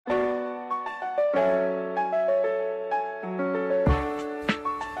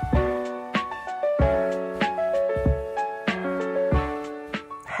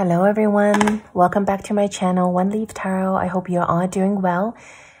Hello everyone, welcome back to my channel, One Leaf Tarot. I hope you're all doing well.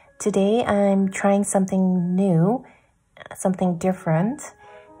 Today I'm trying something new, something different,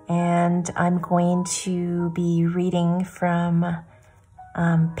 and I'm going to be reading from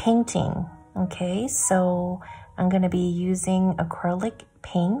painting. Okay, so I'm going to be using acrylic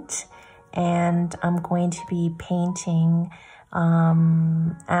paint, and I'm going to be painting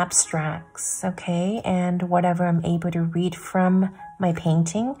abstracts, okay, and whatever I'm able to read from my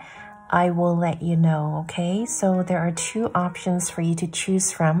painting, I will let you know, okay? So there are two options for you to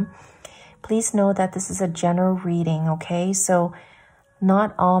choose from. Please know that this is a general reading, okay? So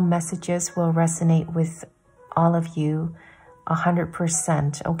not all messages will resonate with all of you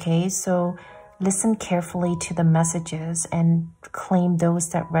 100%, okay? So listen carefully to the messages and claim those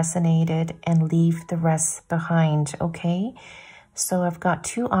that resonated and leave the rest behind, okay? So I've got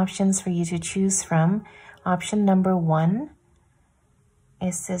two options for you to choose from. Option number one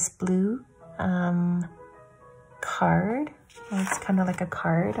is this blue card. It's kind of like a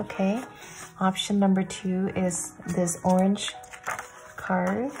card, okay? Option number two is this orange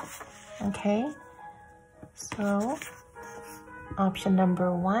card, okay? So option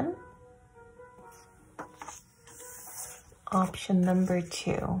number one, option number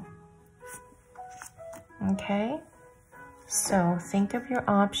two, okay? So think of your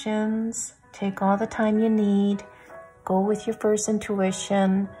options, take all the time you need, go with your first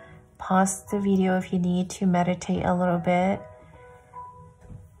intuition, pause the video if you need to meditate a little bit.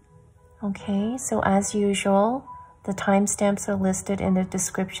 Okay, so as usual, the timestamps are listed in the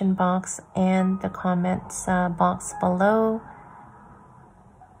description box and the comments box below.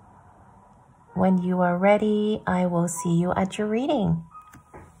 When you are ready, I will see you at your reading.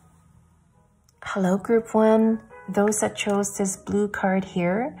 Hello, Group 1. Those that chose this blue card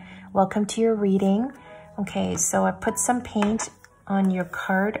here, welcome to your reading. Okay, so I put some paint on your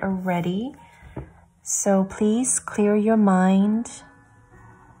card already. So please clear your mind,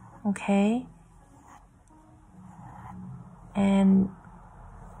 okay? And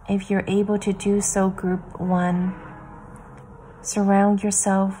if you're able to do so, Group 1, surround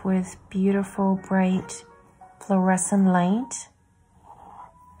yourself with beautiful, bright, fluorescent light,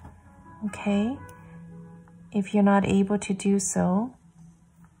 okay? If you're not able to do so,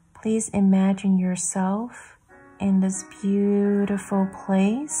 please imagine yourself in this beautiful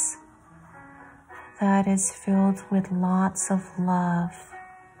place that is filled with lots of love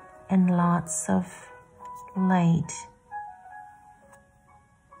and lots of light.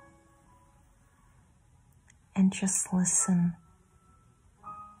 And just listen.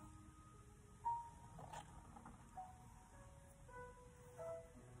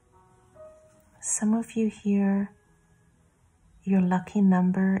 Some of you here, your lucky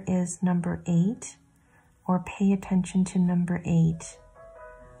number is number 8, or pay attention to number 8.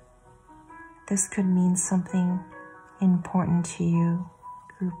 This could mean something important to you,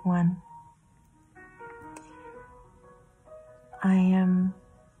 Group 1. I am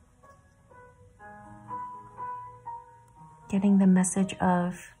getting the message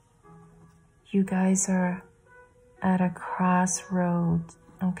of you guys are at a crossroads,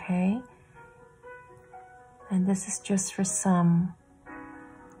 okay? And this is just for some.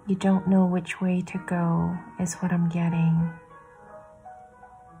 You don't know which way to go, is what I'm getting.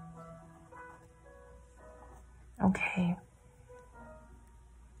 Okay.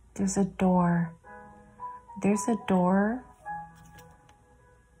 There's a door. There's a door.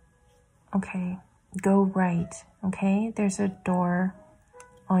 Okay. Go right, okay? There's a door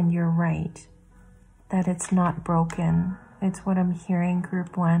on your right. That it's not broken. It's what I'm hearing,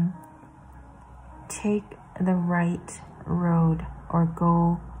 Group 1. Take the right road or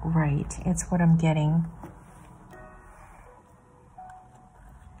go right. It's what I'm getting.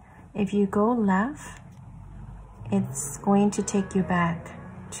 If you go left, it's going to take you back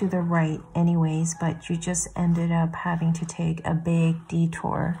to the right anyways, but you just ended up having to take a big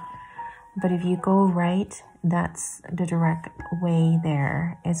detour. But if you go right, that's the direct way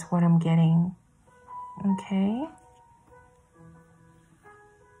there, is what I'm getting. Okay?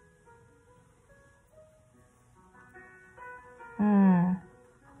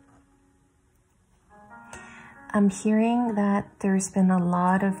 I'm hearing that there's been a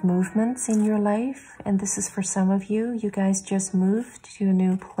lot of movements in your life, and this is for some of you. You guys just moved to a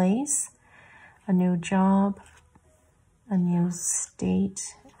new place, a new job, a new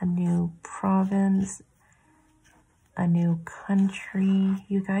state, a new province, a new country.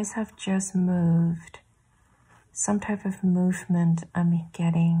 You guys have just moved. Some type of movement I'm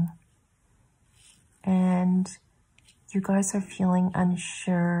getting. And you guys are feeling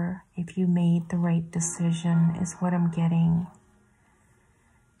unsure if you made the right decision, is what I'm getting.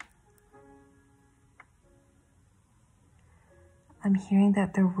 I'm hearing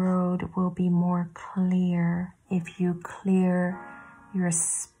that the road will be more clear if you clear your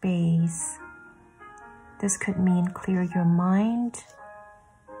space. This could mean clear your mind,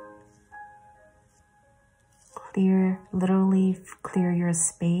 literally clear your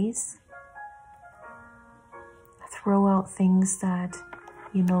space, throw out things that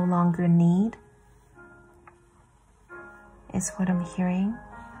you no longer need, is what I'm hearing.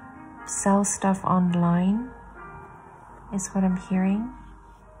 Sell stuff online is what I'm hearing.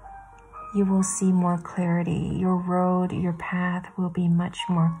 You will see more clarity. Your road, your path will be much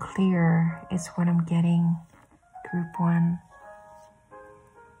more clear is what I'm getting, Group 1.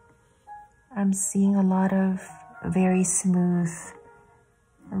 I'm seeing a lot of very smooth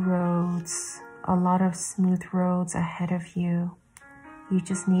roads, a lot of smooth roads ahead of you. You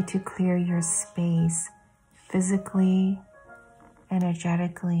just need to clear your space physically,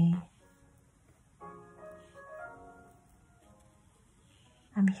 energetically.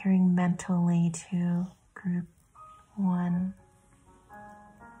 I'm hearing mentally too, Group 1.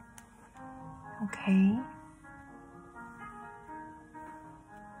 Okay.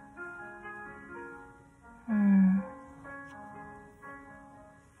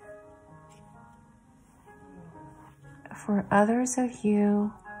 For others of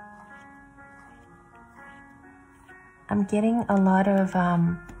you, I'm getting a lot of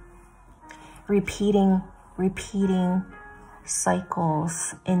repeating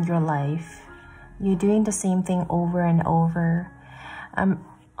cycles in your life. You're doing the same thing over and over. I'm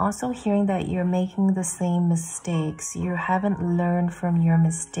also hearing that you're making the same mistakes. You haven't learned from your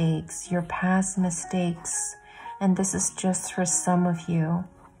mistakes, your past mistakes. And this is just for some of you.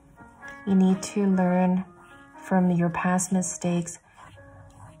 You need to learn from your past mistakes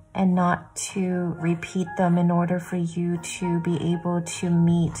and not to repeat them in order for you to be able to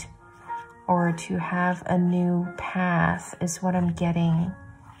meet or to have a new path is what I'm getting.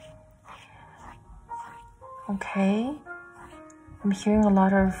 Okay? I'm hearing a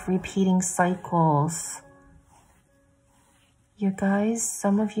lot of repeating cycles. You guys,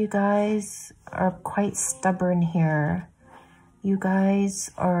 some of you guys are quite stubborn here. You guys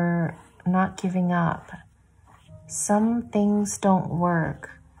are not giving up. Some things don't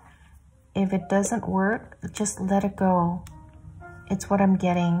work. If it doesn't work, just let it go. It's what I'm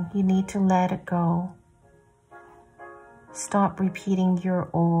getting. You need to let it go. Stop repeating your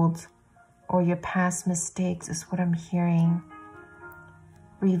old or your past mistakes is what I'm hearing.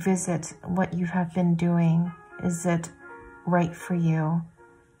 Revisit what you have been doing. Is it right for you?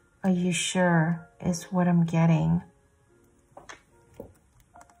 Are you sure is what I'm getting.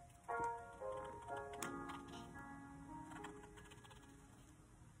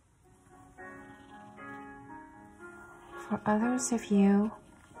 For others of you,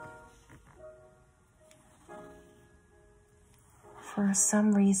 for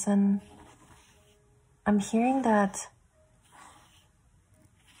some reason, I'm hearing that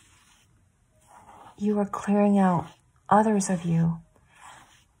you are clearing out others of you.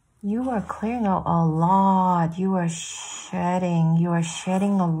 You are clearing out a lot. You are shedding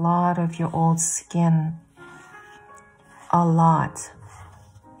a lot of your old skin. A lot.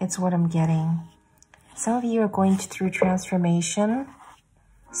 It's what I'm getting. Some of you are going through transformation,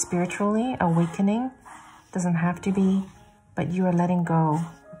 spiritually, awakening. Doesn't have to be, but you are letting go,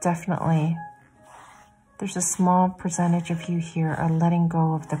 definitely. There's a small percentage of you here are letting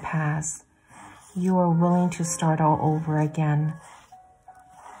go of the past. You are willing to start all over again.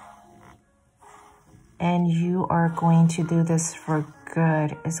 And you are going to do this for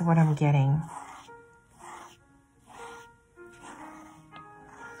good, is what I'm getting.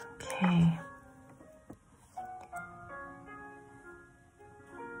 Okay.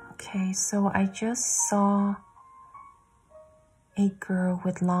 Okay, so I just saw a girl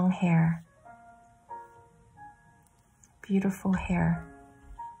with long hair. Beautiful hair.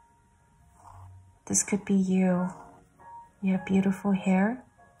 This could be you. You have beautiful hair,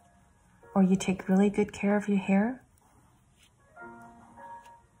 or you take really good care of your hair.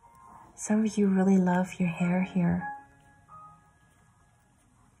 Some of you really love your hair here.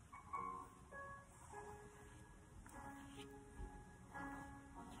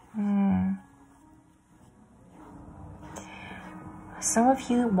 Some of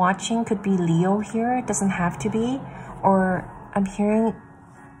you watching could be Leo here. It doesn't have to be. Or I'm hearing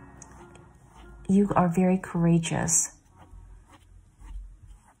you are very courageous.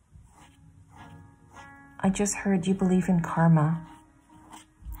 I just heard you believe in karma.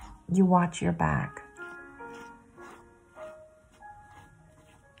 You watch your back.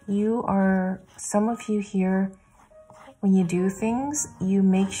 You are, some of you here, when you do things, you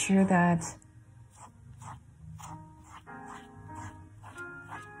make sure that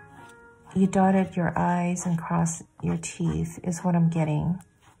You dotted your I's and crossed your teeth is what I'm getting.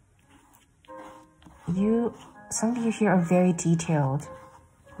 Some of you here are very detailed.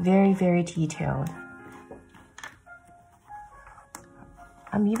 Very, very detailed.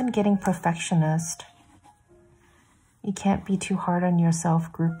 I'm even getting perfectionist. You can't be too hard on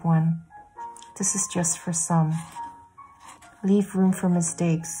yourself, group 1. This is just for some. Leave room for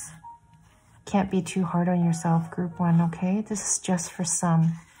mistakes. Can't be too hard on yourself, group 1, okay? This is just for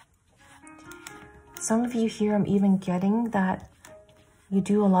some. Some of you here, I'm even getting that you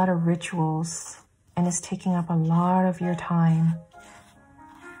do a lot of rituals and it's taking up a lot of your time.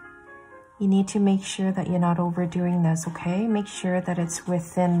 You need to make sure that you're not overdoing this, okay? Make sure that it's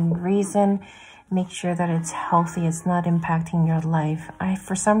within reason. Make sure that it's healthy. It's not impacting your life.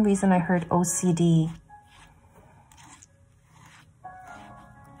 For some reason, I heard OCD.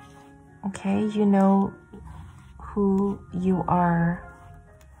 Okay, you know who you are.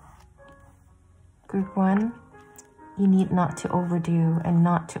 Group 1, you need not to overdo and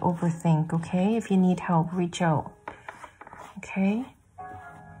not to overthink, okay? If you need help, reach out, okay?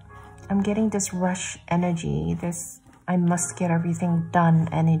 I'm getting this rush energy, this I must get everything done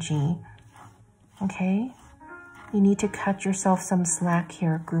energy, okay? You need to cut yourself some slack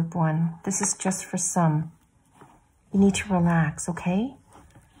here, group 1. This is just for some. You need to relax, okay?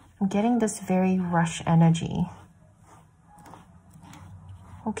 I'm getting this very rush energy.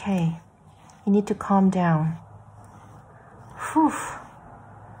 Okay, you need to calm down. Whew.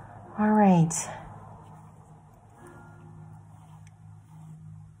 All right.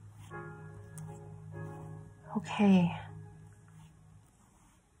 Okay.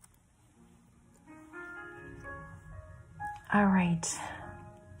 All right.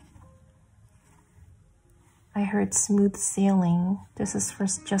 I heard smooth sailing. This is for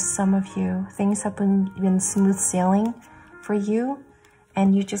just some of you. Things have been smooth sailing for you,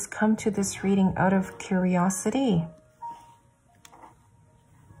 and you just come to this reading out of curiosity.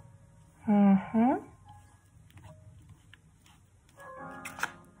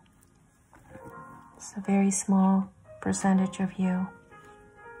 It's a very small percentage of you.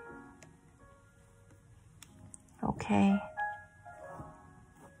 Okay.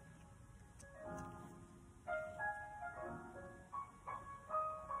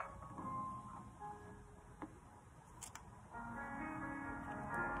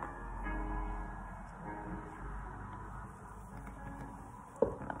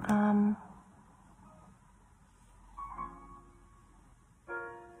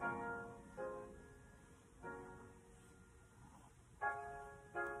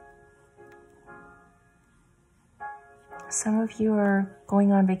 Some of you are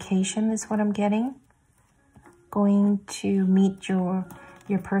going on vacation is what I'm getting. Going to meet your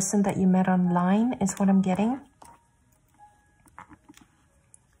person that you met online is what I'm getting.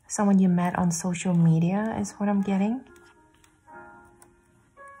 Someone you met on social media is what I'm getting.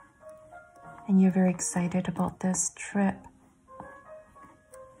 And you're very excited about this trip.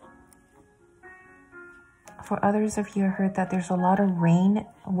 For others of you, I heard that there's a lot of rain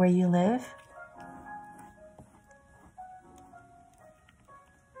where you live.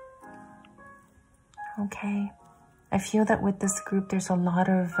 Okay, I feel that with this group, there's a lot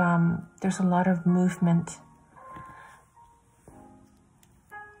of movement,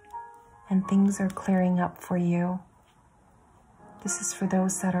 and things are clearing up for you. This is for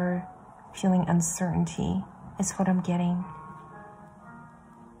those that are feeling uncertainty. Is what I'm getting.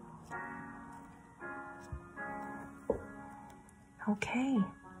 Okay.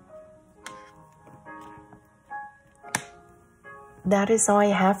 That is all I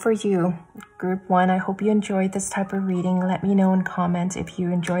have for you, Group 1. I hope you enjoyed this type of reading. Let me know in comments if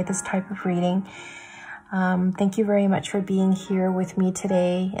you enjoyed this type of reading. Thank you very much for being here with me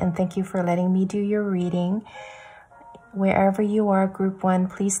today, and thank you for letting me do your reading. Wherever you are, Group 1,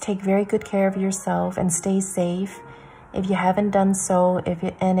 please take very good care of yourself and stay safe. If you haven't done so,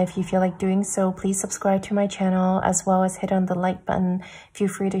 if you feel like doing so, please subscribe to my channel, as well as hit on the like button. Feel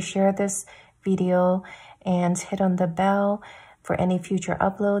free to share this video and hit on the bell for any future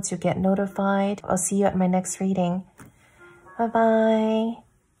uploads. You'll get notified. I'll see you at my next reading. Bye-bye.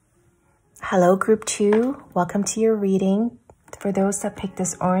 Hello, Group 2. Welcome to your reading. For those that picked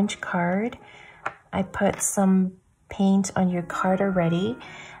this orange card, I put some paint on your card already.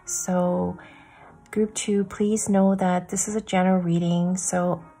 So, Group 2, please know that this is a general reading.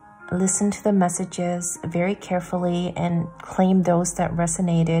 So, listen to the messages very carefully and claim those that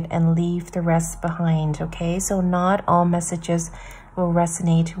resonated and leave the rest behind, okay? So not all messages will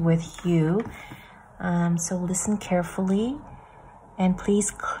resonate with you. So listen carefully and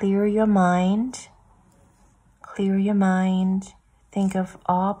please clear your mind. Clear your mind. Think of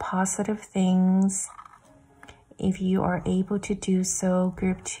all positive things. If you are able to do so,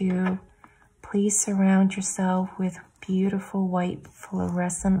 group 2, please surround yourself with beautiful white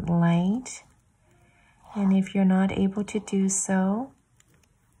fluorescent light. And if you're not able to do so,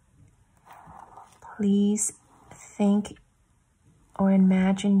 please think or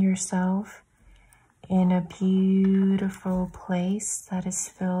imagine yourself in a beautiful place that is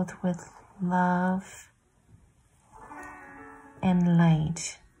filled with love and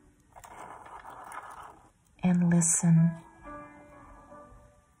light. And listen.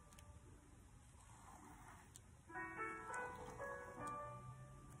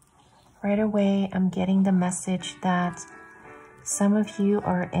 Right away, I'm getting the message that some of you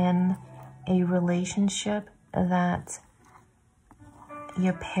are in a relationship that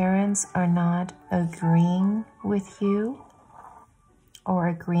your parents are not agreeing with you or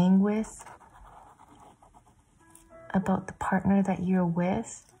agreeing with about the partner that you're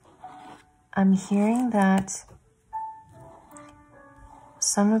with. I'm hearing that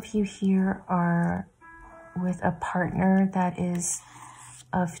some of you here are with a partner that is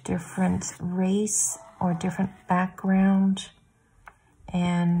of different race or different background,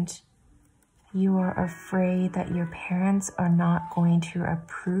 and you are afraid that your parents are not going to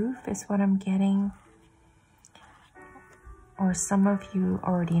approve, is what I'm getting. Or some of you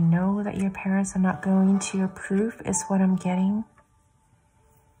already know that your parents are not going to approve, is what I'm getting.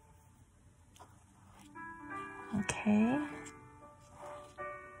 Okay.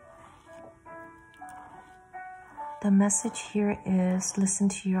 The message here is listen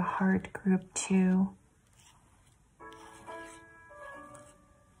to your heart, group 2.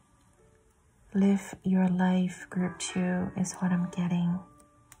 Live your life, group 2, is what I'm getting.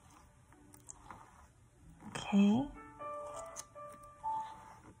 Okay.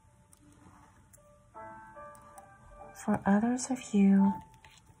 For others of you,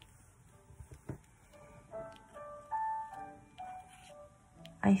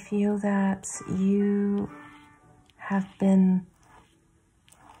 I feel that you have been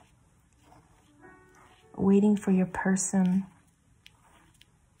waiting for your person.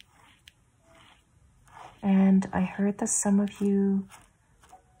 And I heard that some of you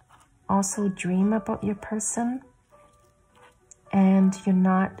also dream about your person, and you're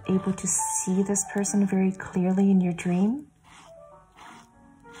not able to see this person very clearly in your dream.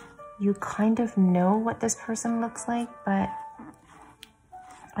 You kind of know what this person looks like, but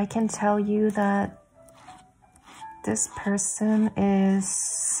I can tell you that this person is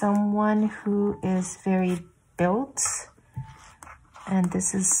someone who is very built, and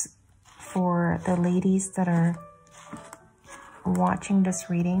this is for the ladies that are watching this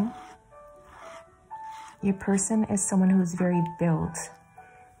reading. Your person is someone who's very built,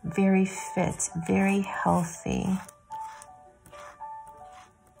 very fit, very healthy.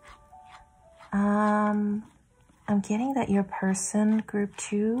 I'm getting that your person, group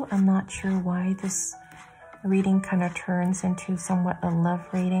 2, I'm not sure why this reading kind of turns into somewhat a love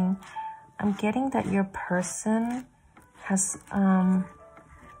reading. I'm getting that your person has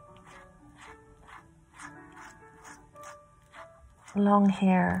long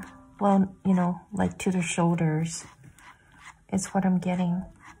hair, well, you know, like to the shoulders is what I'm getting.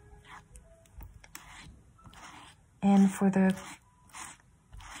 And for the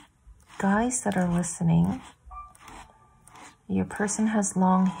guys that are listening, your person has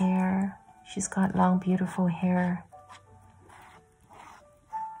long hair. She's got long, beautiful hair.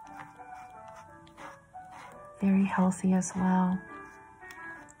 Very healthy as well.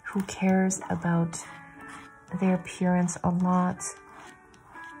 Who cares about their appearance a lot?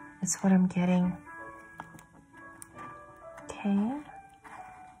 It's what I'm getting. Okay.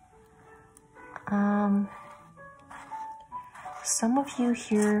 Some of you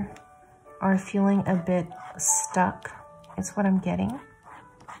here are feeling a bit stuck. It's what I'm getting.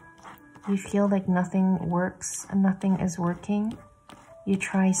 You feel like nothing works and nothing is working. You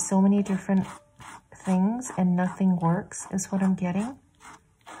try so many different things and nothing works, is what I'm getting.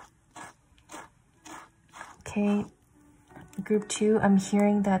 Okay, group 2, I'm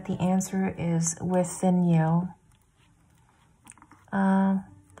hearing that the answer is within you.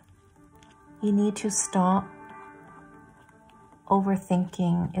 You need to stop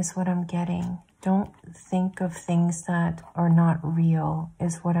overthinking, is what I'm getting. Don't think of things that are not real,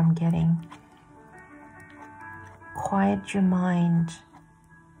 is what I'm getting. Quiet your mind.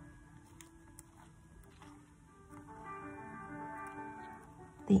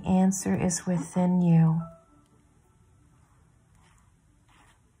 The answer is within you.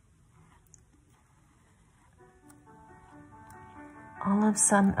 All of a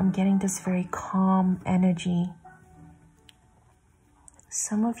sudden, I'm getting this very calm energy.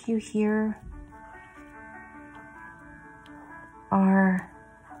 Some of you here are,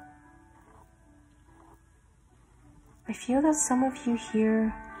 I feel that some of you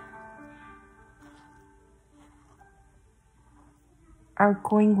here are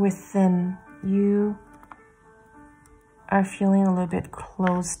going within. You are feeling a little bit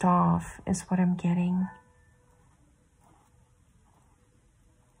closed off is what I'm getting.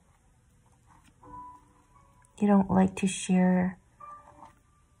 You don't like to share.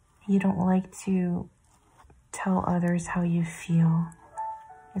 You don't like to tell others how you feel.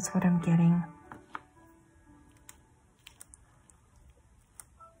 It's what I'm getting.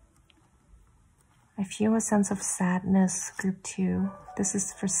 I feel a sense of sadness, group 2. This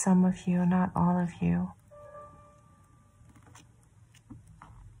is for some of you, not all of you.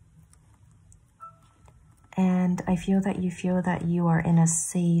 And I feel that you are in a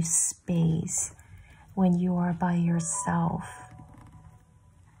safe space when you are by yourself.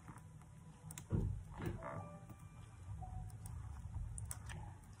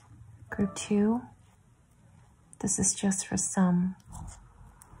 Group 2, this is just for some.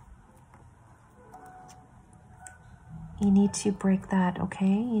 You need to break that, okay?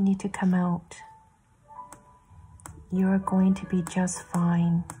 You need to come out. You're going to be just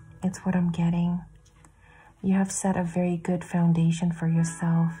fine. It's what I'm getting. You have set a very good foundation for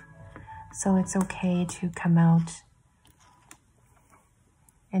yourself. So it's okay to come out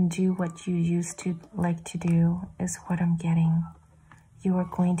and do what you used to like to do, is what I'm getting. You are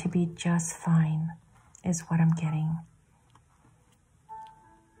going to be just fine, is what I'm getting.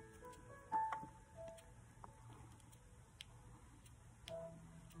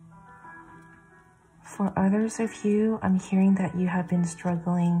 For others of you, I'm hearing that you have been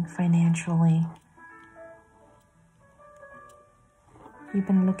struggling financially. You've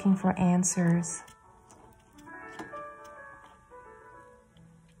been looking for answers.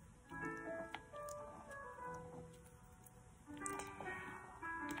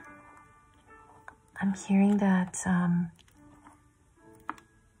 I'm hearing that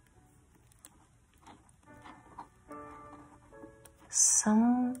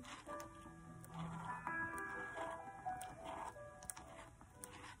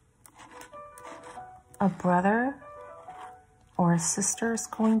a brother or a sister is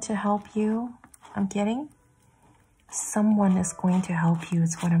going to help you. I'm getting someone is going to help you,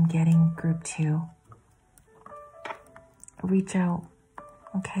 is what I'm getting, group 2. Reach out,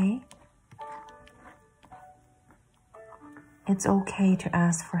 okay? It's okay to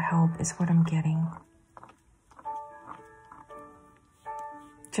ask for help, is what I'm getting.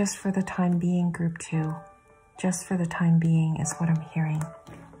 Just for the time being, group 2. Just for the time being is what I'm hearing.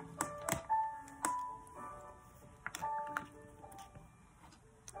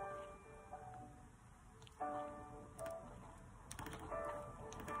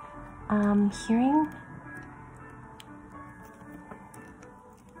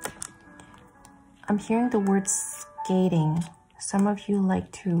 I'm hearing the word skating. Some of you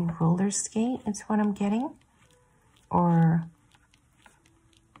like to roller skate, it's what I'm getting. Or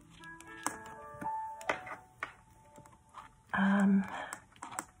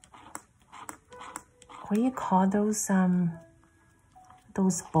what do you call those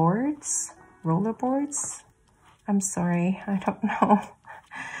boards? Roller boards? I'm sorry, I don't know.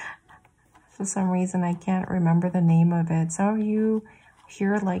 For some reason, I can't remember the name of it. Some of you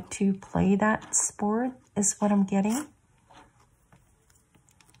here like to play that sport, is what I'm getting.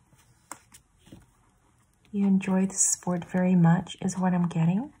 You enjoy the sport very much, is what I'm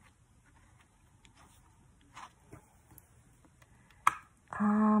getting.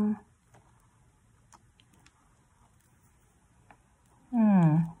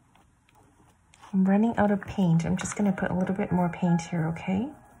 I'm running out of paint. I'm just going to put a little bit more paint here, okay?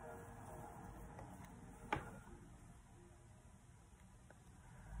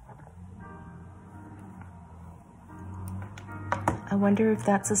 I wonder if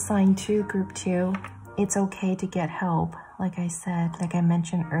that's a sign too, group 2. It's okay to get help, like I said, like I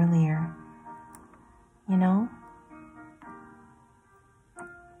mentioned earlier. You know?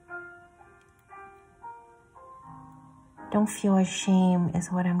 Don't feel ashamed,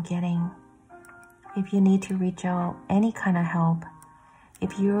 is what I'm getting. If you need to reach out, any kind of help.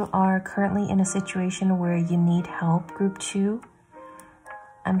 If you are currently in a situation where you need help, group 2,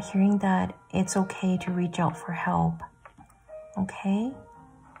 I'm hearing that it's okay to reach out for help. Okay?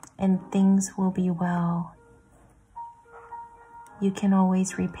 And things will be well. You can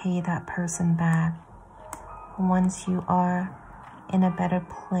always repay that person back once you are in a better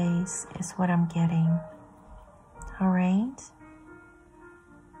place, is what I'm getting. All right?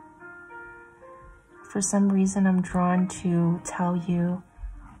 For some reason, I'm drawn to tell you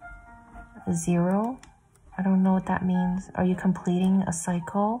 0. I don't know what that means. Are you completing a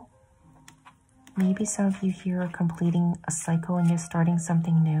cycle? Maybe some of you here are completing a cycle and you're starting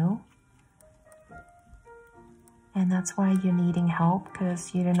something new. And that's why you're needing help,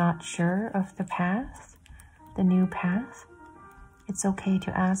 because you're not sure of the path, the new path. It's okay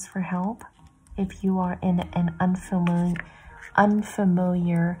to ask for help if you are in an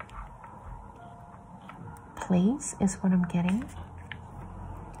unfamiliar place, is what I'm getting.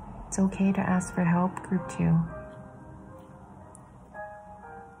 It's okay to ask for help, group 2.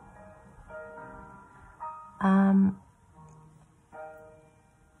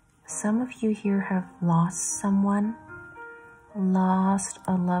 Some of you here have lost someone, lost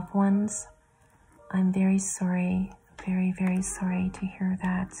a loved ones. I'm very sorry, very, very sorry to hear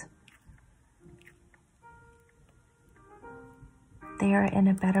that. They are in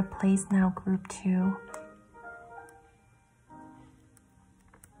a better place now, group 2.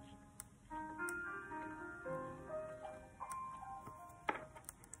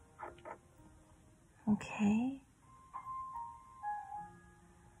 Okay.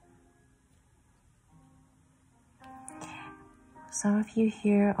 Some of you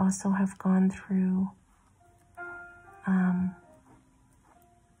here also have gone through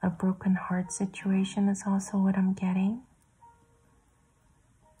a broken heart situation is also what I'm getting.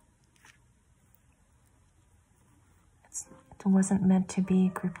 It wasn't meant to be,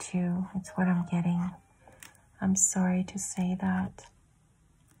 group 2. It's what I'm getting. I'm sorry to say that.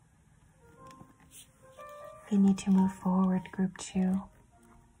 You need to move forward, group 2.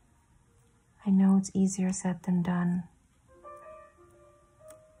 I know it's easier said than done.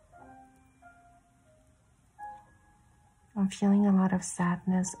 I'm feeling a lot of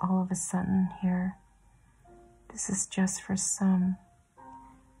sadness all of a sudden here. This is just for some.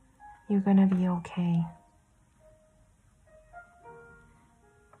 You're gonna be okay.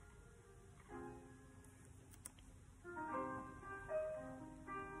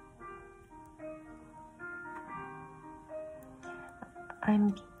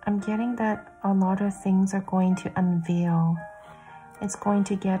 I'm getting that a lot of things are going to unveil. It's going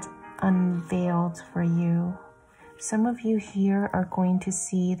to get unveiled for you. Some of you here are going to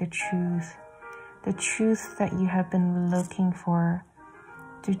see the truth that you have been looking for,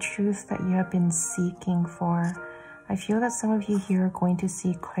 the truth that you have been seeking for. I feel that some of you here are going to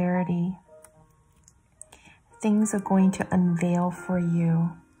see clarity. Things are going to unveil for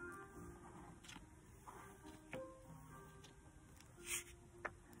you.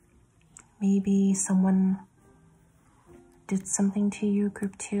 Maybe someone did something to you,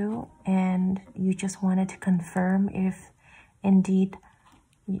 group 2, and you just wanted to confirm if indeed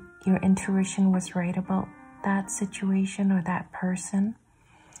your intuition was right about that situation or that person.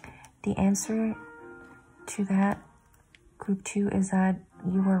 The answer to that, group 2, is that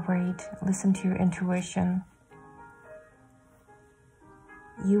you were right. Listen to your intuition.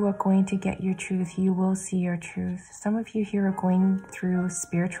 You are going to get your truth. You will see your truth. Some of you here are going through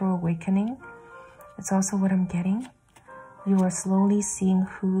spiritual awakening. It's also what I'm getting. You are slowly seeing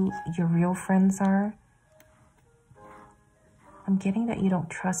who your real friends are. I'm getting that you don't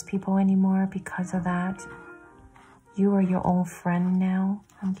trust people anymore because of that. You are your own friend now,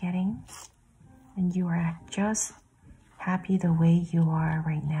 I'm getting. And you are just happy the way you are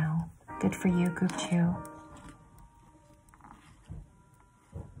right now. Good for you, group 2.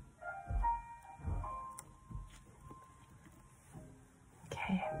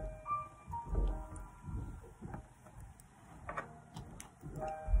 Okay.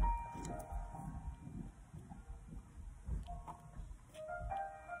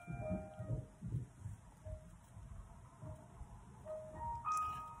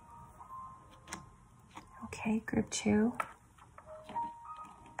 Okay, group 2.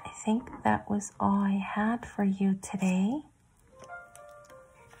 I think that was all I had for you today.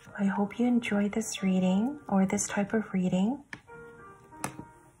 I hope you enjoyed this reading, or this type of reading.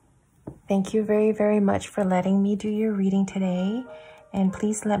 Thank you very, very much for letting me do your reading today. And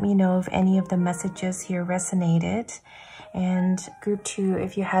please let me know if any of the messages here resonated. And group 2,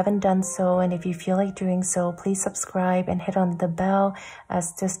 if you haven't done so, and if you feel like doing so, please subscribe and hit on the bell,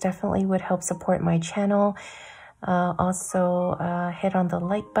 as this definitely would help support my channel. Also, hit on the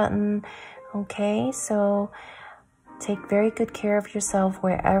like button. Okay, so take very good care of yourself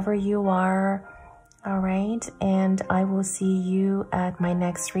wherever you are. All right, and I will see you at my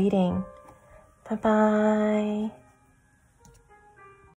next reading. Bye-bye.